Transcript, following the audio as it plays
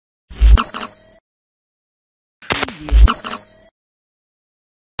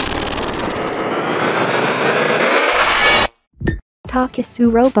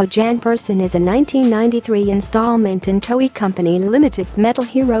Tokusou Robo Janperson is a 1993 installment in Toei Company Limited's Metal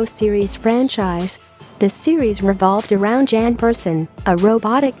Hero series franchise. The series revolved around Jumperson, a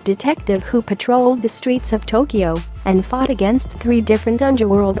robotic detective who patrolled the streets of Tokyo and fought against 3 different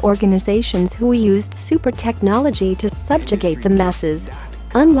underworld organizations who used super technology to subjugate the masses.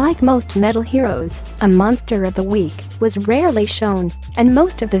 Unlike most metal heroes, a monster of the week was rarely shown, and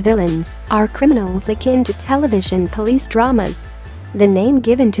most of the villains are criminals akin to television police dramas. The name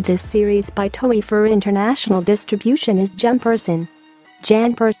given to this series by Toei for international distribution is Jumperson.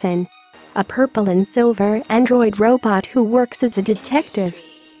 Jumperson, a purple and silver android robot who works as a detective.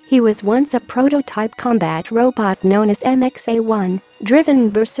 He was once a prototype combat robot known as MXA-1, driven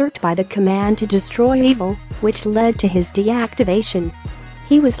berserk by the command to destroy evil, which led to his deactivation.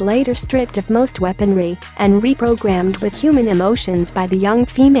 He was later stripped of most weaponry and reprogrammed with human emotions by the young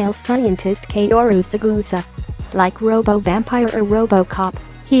female scientist Kaoru Sagusa. Like Robo-Vampire or Robocop,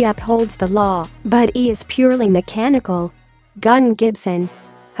 he upholds the law, but he is purely mechanical. Gun Gibson,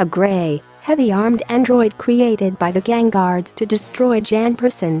 a gray, heavy-armed android created by the gang guards to destroy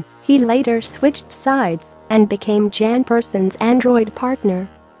Jumperson, he later switched sides and became Jumperson's android partner.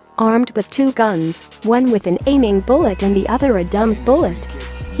 Armed with 2 guns, one with an aiming bullet and the other a dumb bullet.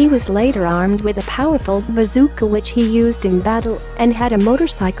 He was later armed with a powerful bazooka which he used in battle and had a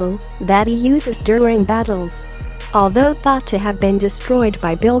motorcycle that he uses during battles. Although thought to have been destroyed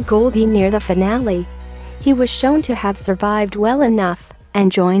by Bill Goldie near the finale, he was shown to have survived well enough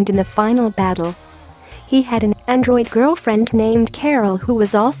and joined in the final battle. He had an android girlfriend named Carol who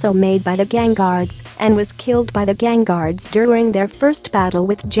was also made by the gang guards and was killed by the gang guards during their first battle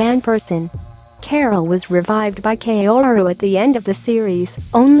with Jumperson. Carol was revived by Kaoru at the end of the series,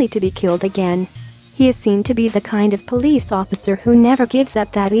 only to be killed again. He is seen to be the kind of police officer who never gives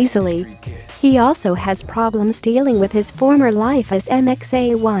up that easily. He also has problems dealing with his former life as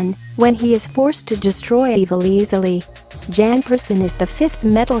MXA-1 when he is forced to destroy evil easily. Jumperson is the 5th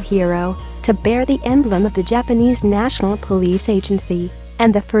metal hero to bear the emblem of the Japanese National Police Agency,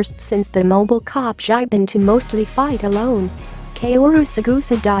 and the first since the mobile cop Jiben to mostly fight alone. Kaoru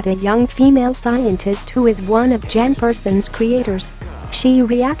Sagusa. A young female scientist who is one of Jumperson's creators. She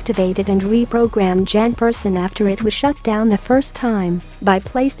reactivated and reprogrammed Jumperson after it was shut down the first time by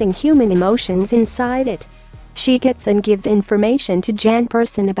placing human emotions inside it. She gets and gives information to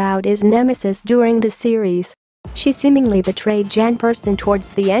Jumperson about his nemesis during the series. She seemingly betrayed Jumperson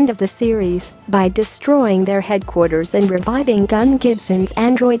towards the end of the series by destroying their headquarters and reviving Gun Gibson's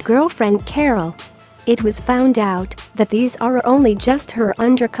android girlfriend Carol. It was found out that these are only just her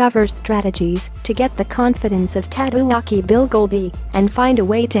undercover strategies to get the confidence of Taduaki Bill Goldie and find a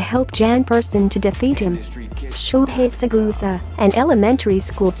way to help Jumperson to defeat him. Shohei Sagusa, an elementary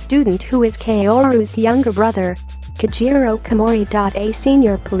school student who is Kaoru's younger brother. Kajiro Komori. A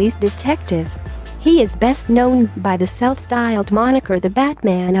senior police detective. He is best known by the self-styled moniker the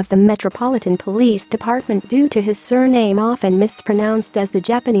Batman of the Metropolitan Police Department due to his surname often mispronounced as the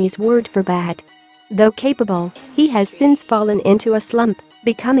Japanese word for bat. Though capable, he has since fallen into a slump,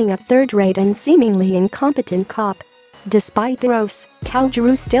 becoming a third-rate and seemingly incompetent cop. Despite this,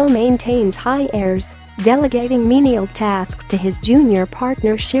 Kaoru still maintains high airs, delegating menial tasks to his junior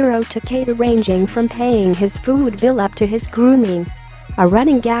partner Shiro Takeda, ranging from paying his food bill up to his grooming. A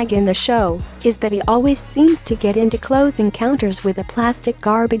running gag in the show is that he always seems to get into close encounters with a plastic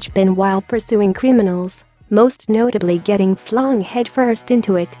garbage bin while pursuing criminals, most notably getting flung headfirst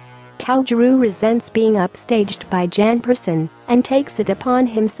into it. Kaoru resents being upstaged by Jumperson and takes it upon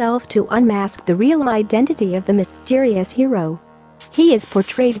himself to unmask the real identity of the mysterious hero. He is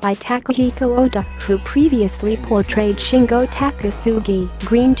portrayed by Takahiko Oda, who previously portrayed Shingo Takasugi,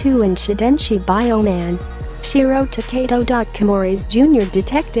 Green 2 and Shidenshi Bioman. Shiro Takeda. Komori's junior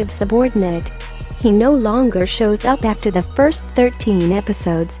detective subordinate. He no longer shows up after the first 13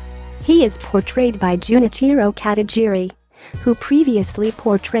 episodes. He is portrayed by Junichiro Katagiri, who previously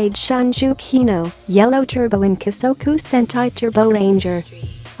portrayed Shanju Kino, Yellow Turbo in Kasoku Sentai Turbo Ranger.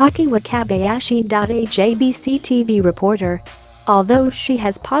 Aki Wakabayashi. A JBC TV reporter. Although she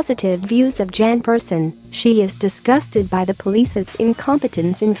has positive views of Jumperson, she is disgusted by the police's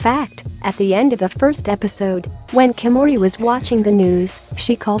incompetence. In fact, at the end of the first episode, when Komori was watching the news,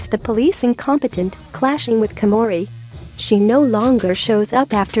 she calls the police incompetent, clashing with Komori. She no longer shows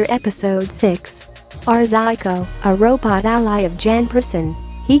up after episode 6. Arzaiko, a robot ally of Jumperson.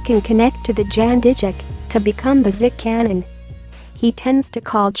 He can connect to the Jandijik to become the Zik cannon. He tends to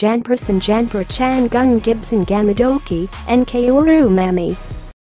call Jumperson Janper-chan, Gun Gibson Gamadoki, and Kaoru Mami.